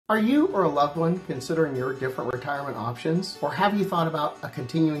Are you or a loved one considering your different retirement options? Or have you thought about a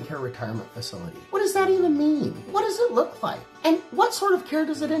continuing care retirement facility? What does that even mean? What does it look like? And what sort of care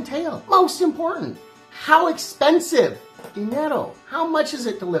does it entail? Most important, how expensive? Dinero. How much is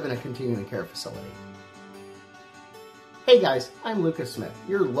it to live in a continuing care facility? Hey guys, I'm Lucas Smith,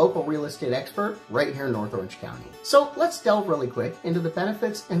 your local real estate expert right here in North Orange County. So let's delve really quick into the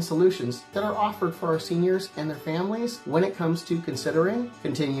benefits and solutions that are offered for our seniors and their families when it comes to considering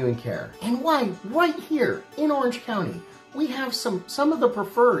continuing care. And why right here in Orange County, we have some of the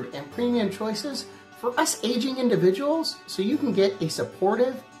preferred and premium choices for us aging individuals so you can get a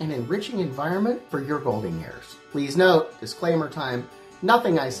supportive and enriching environment for your golden years. Please note, disclaimer time,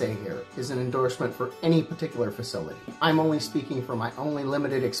 nothing I say here is an endorsement for any particular facility. I'm only speaking from my only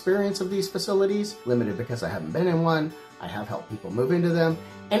limited experience of these facilities, limited because I haven't been in one, I have helped people move into them,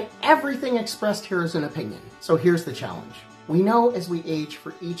 and everything expressed here is an opinion. So here's the challenge. We know as we age,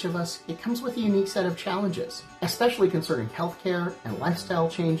 for each of us, it comes with a unique set of challenges, especially concerning healthcare and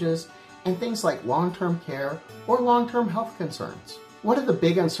lifestyle changes, and things like long-term care or long-term health concerns. One of the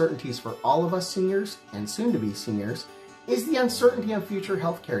big uncertainties for all of us seniors, and soon-to-be seniors, is the uncertainty of future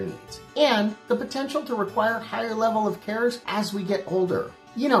healthcare needs and the potential to require higher level of cares as we get older.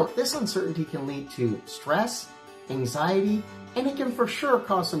 You know, this uncertainty can lead to stress, anxiety, and it can for sure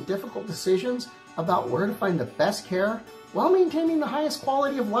cause some difficult decisions about where to find the best care while maintaining the highest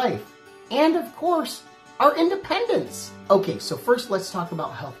quality of life. And of course, our independence. Okay, so first let's talk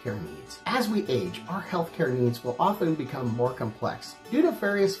about healthcare needs. As we age, our healthcare needs will often become more complex due to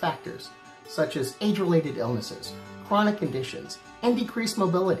various factors, such as age-related illnesses, chronic conditions, and decreased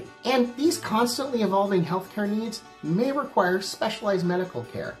mobility. And these constantly evolving healthcare needs may require specialized medical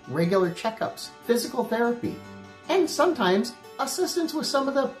care, regular checkups, physical therapy, and sometimes assistance with some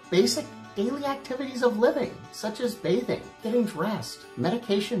of the basic daily activities of living, such as bathing, getting dressed,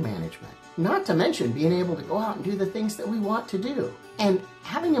 medication management, not to mention being able to go out and do the things that we want to do. And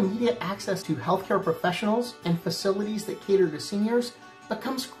having immediate access to healthcare professionals and facilities that cater to seniors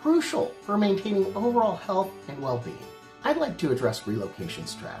becomes crucial for maintaining overall health and well-being. I'd like to address relocation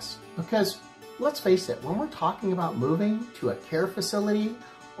stress because, let's face it, when we're talking about moving to a care facility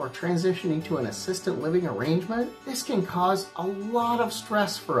or transitioning to an assisted living arrangement, this can cause a lot of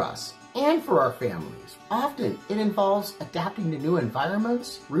stress for us and for our families. Often it involves adapting to new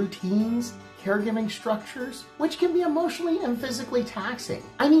environments, routines, caregiving structures, which can be emotionally and physically taxing.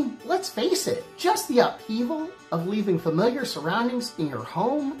 I mean, let's face it, just the upheaval of leaving familiar surroundings in your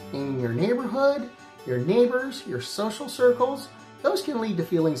home, in your neighborhood, your neighbors, your social circles, those can lead to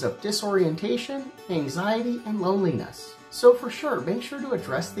feelings of disorientation, anxiety, and loneliness. So for sure, make sure to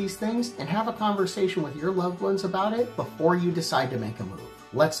address these things and have a conversation with your loved ones about it before you decide to make a move.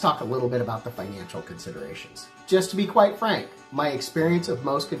 Let's talk a little bit about the financial considerations. Just to be quite frank, my experience of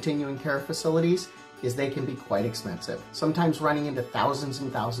most continuing care facilities is they can be quite expensive, sometimes running into thousands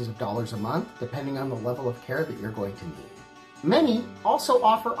and thousands of dollars a month, depending on the level of care that you're going to need. Many also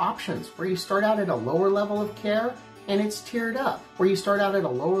offer options where you start out at a lower level of care and it's tiered up, where you start out at a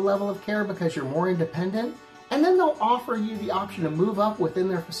lower level of care because you're more independent, and then they'll offer you the option to move up within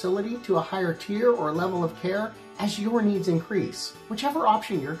their facility to a higher tier or level of care as your needs increase. Whichever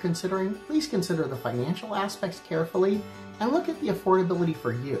option you're considering, please consider the financial aspects carefully and look at the affordability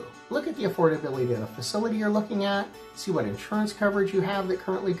for you. Look at the affordability of the facility you're looking at, see what insurance coverage you have that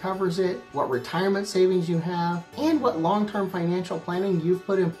currently covers it, what retirement savings you have, and what long-term financial planning you've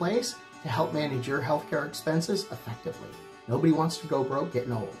put in place to help manage your healthcare expenses effectively. Nobody wants to go broke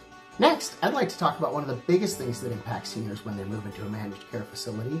getting old. Next, I'd like to talk about one of the biggest things that impact seniors when they move into a managed care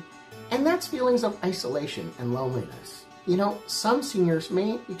facility, and that's feelings of isolation and loneliness. You know, some seniors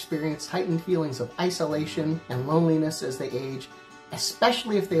may experience heightened feelings of isolation and loneliness as they age,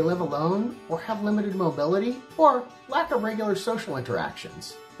 especially if they live alone or have limited mobility or lack of regular social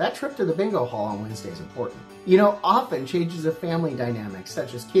interactions. That trip to the bingo hall on Wednesday is important. You know, often changes of family dynamics,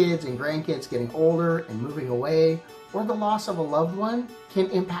 such as kids and grandkids getting older and moving away, or the loss of a loved one, can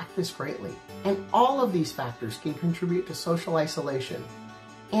impact this greatly. And all of these factors can contribute to social isolation.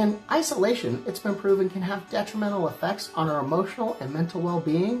 And isolation, it's been proven, can have detrimental effects on our emotional and mental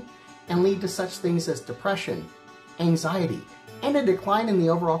well-being and lead to such things as depression, anxiety, and a decline in the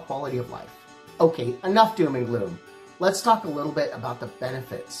overall quality of life. Okay, enough doom and gloom. Let's talk a little bit about the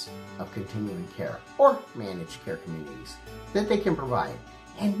benefits of continuing care or managed care communities that they can provide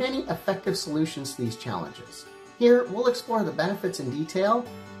and many effective solutions to these challenges. Here, we'll explore the benefits in detail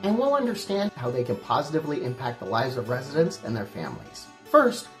and we'll understand how they can positively impact the lives of residents and their families.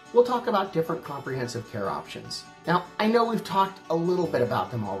 First, we'll talk about different comprehensive care options. Now, I know we've talked a little bit about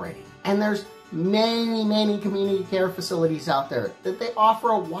them already, and there's many community care facilities out there that they offer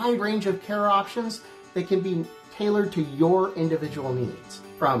a wide range of care options that can be tailored to your individual needs.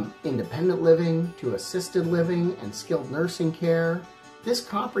 From independent living to assisted living and skilled nursing care, this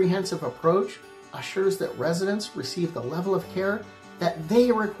comprehensive approach assures that residents receive the level of care that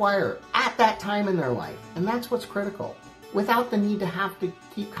they require at that time in their life. And that's what's critical, without the need to have to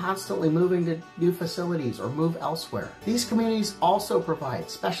keep constantly moving to new facilities or move elsewhere. These communities also provide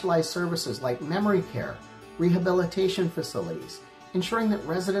specialized services like memory care, rehabilitation facilities, ensuring that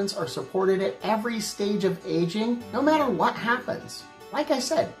residents are supported at every stage of aging, no matter what happens. Like I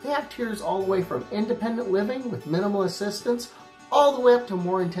said, they have tiers all the way from independent living with minimal assistance all the way up to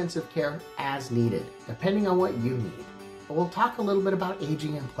more intensive care as needed, depending on what you need. But we'll talk a little bit about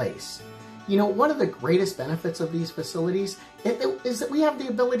aging in place. You know, one of the greatest benefits of these facilities is that we have the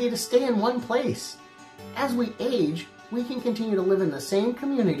ability to stay in one place. As we age, we can continue to live in the same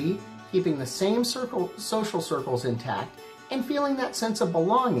community, keeping the same social circles intact, and feeling that sense of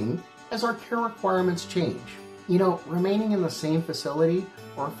belonging as our care requirements change. You know, remaining in the same facility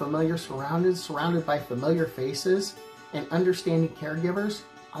or familiar surrounded by familiar faces and understanding caregivers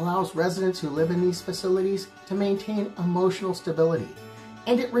allows residents who live in these facilities to maintain emotional stability,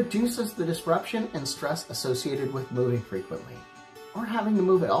 and it reduces the disruption and stress associated with moving frequently or having to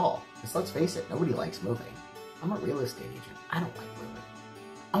move at all. Because let's face it, nobody likes moving. I'm a real estate agent. I don't like moving.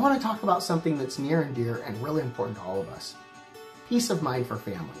 I want to talk about something that's near and dear and really important to all of us. Peace of mind for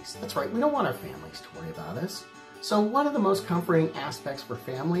families. That's right, we don't want our families to worry about us. So one of the most comforting aspects for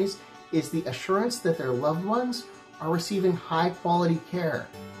families is the assurance that their loved ones are receiving high quality care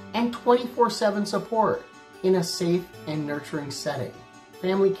and 24/7 support in a safe and nurturing setting.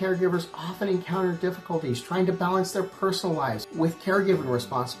 Family caregivers often encounter difficulties trying to balance their personal lives with caregiving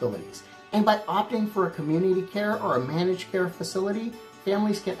responsibilities. And by opting for a community care or a managed care facility,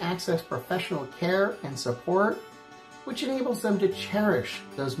 families can access professional care and support, which enables them to cherish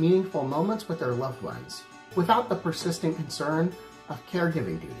those meaningful moments with their loved ones without the persistent concern of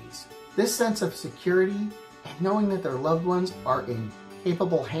caregiving duties. This sense of security and knowing that their loved ones are in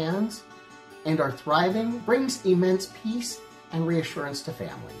capable hands and are thriving brings immense peace and reassurance to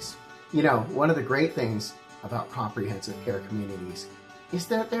families. You know, one of the great things about comprehensive care communities is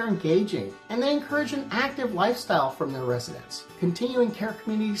that they're engaging and they encourage an active lifestyle from their residents. Continuing care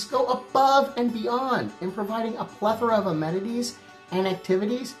communities go above and beyond in providing a plethora of amenities and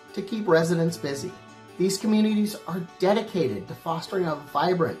activities to keep residents busy. These communities are dedicated to fostering a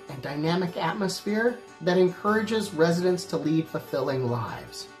vibrant and dynamic atmosphere that encourages residents to lead fulfilling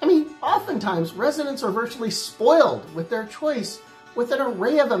lives. I mean, oftentimes residents are virtually spoiled with their choice with an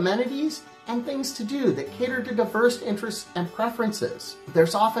array of amenities and things to do that cater to diverse interests and preferences.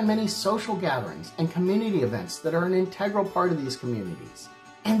 There's often many social gatherings and community events that are an integral part of these communities.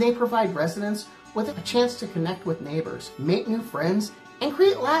 And they provide residents with a chance to connect with neighbors, make new friends, and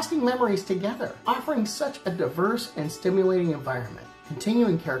create lasting memories together, offering such a diverse and stimulating environment.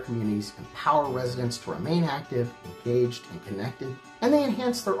 Continuing care communities empower residents to remain active, engaged, and connected, and they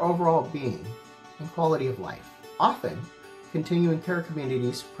enhance their overall being and quality of life. Often, continuing care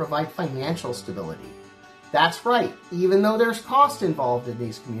communities provide financial stability. That's right, even though there's cost involved in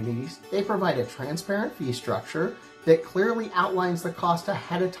these communities, they provide a transparent fee structure that clearly outlines the cost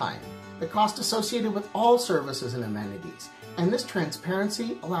ahead of time, the cost associated with all services and amenities. And this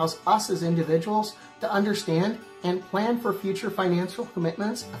transparency allows us as individuals to understand and plan for future financial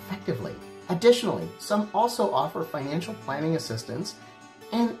commitments effectively. Additionally, some also offer financial planning assistance,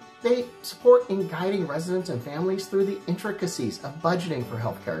 and they support in guiding residents and families through the intricacies of budgeting for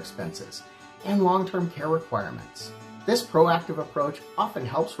healthcare expenses and long-term care requirements. This proactive approach often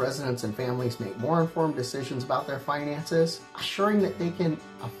helps residents and families make more informed decisions about their finances, assuring that they can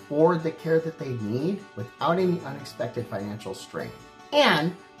afford the care that they need without any unexpected financial strain.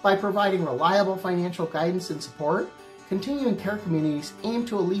 And by providing reliable financial guidance and support, continuing care communities aim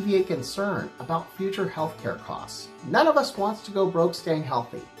to alleviate concern about future healthcare costs. None of us wants to go broke staying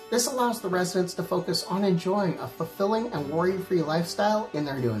healthy. This allows the residents to focus on enjoying a fulfilling and worry-free lifestyle in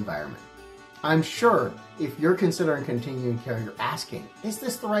their new environment. I'm sure if you're considering continuing care, you're asking, is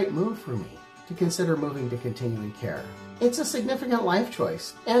this the right move for me to consider moving to continuing care? It's a significant life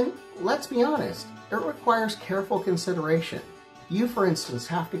choice, and let's be honest, it requires careful consideration. You, for instance,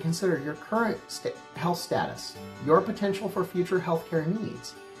 have to consider your current health status, your potential for future healthcare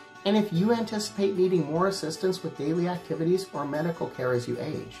needs, and if you anticipate needing more assistance with daily activities or medical care as you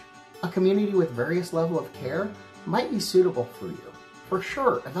age. A community with various levels of care might be suitable for you. For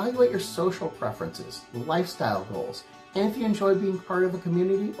sure, evaluate your social preferences, lifestyle goals, and if you enjoy being part of a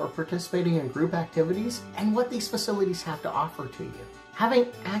community or participating in group activities, and what these facilities have to offer to you. Having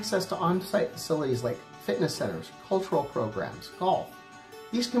access to on-site facilities like fitness centers, cultural programs, golf.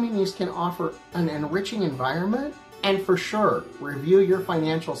 These communities can offer an enriching environment, and for sure, review your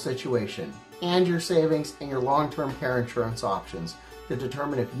financial situation and your savings and your long-term care insurance options to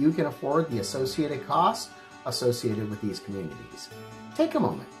determine if you can afford the associated costs associated with these communities. Take a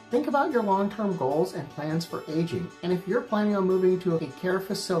moment. Think about your long-term goals and plans for aging, and if you're planning on moving to a care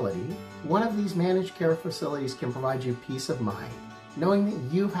facility, one of these managed care facilities can provide you peace of mind, knowing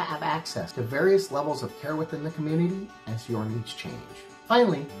that you have access to various levels of care within the community as your needs change.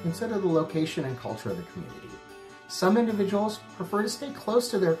 Finally, consider the location and culture of the community. Some individuals prefer to stay close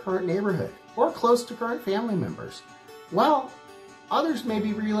to their current neighborhood or close to current family members, while others may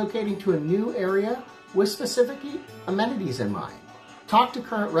be relocating to a new area with specific amenities in mind. Talk to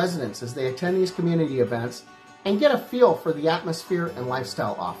current residents as they attend these community events and get a feel for the atmosphere and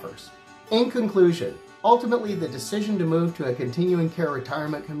lifestyle offers. In conclusion, ultimately the decision to move to a continuing care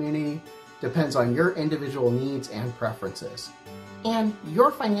retirement community depends on your individual needs and preferences and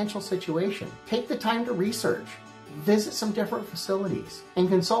your financial situation. Take the time to research, visit some different facilities, and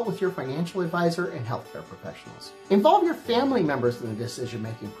consult with your financial advisor and healthcare professionals. Involve your family members in the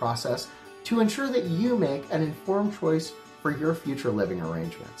decision-making process to ensure that you make an informed choice for your future living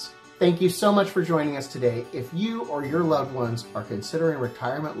arrangements. Thank you so much for joining us today. If you or your loved ones are considering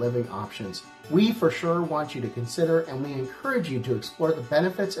retirement living options, we for sure want you to consider, and we encourage you to explore the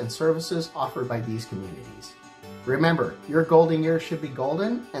benefits and services offered by these communities. Remember, your golden years should be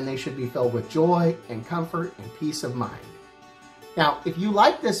golden, and they should be filled with joy and comfort and peace of mind. Now, if you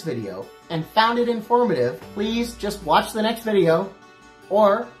liked this video and found it informative, please just watch the next video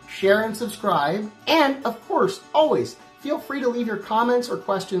or share and subscribe. And of course, always feel free to leave your comments or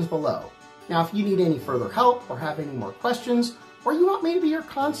questions below. Now, if you need any further help or have any more questions, or you want me to be your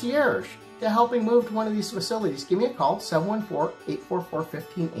concierge to helping move to one of these facilities, give me a call,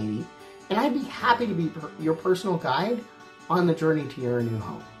 714-844-1580. And I'd be happy to be your personal guide on the journey to your new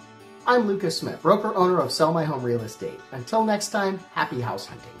home. I'm Lucas Smith, broker owner of Sell My Home Real Estate. Until next time, happy house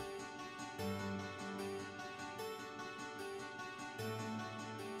hunting.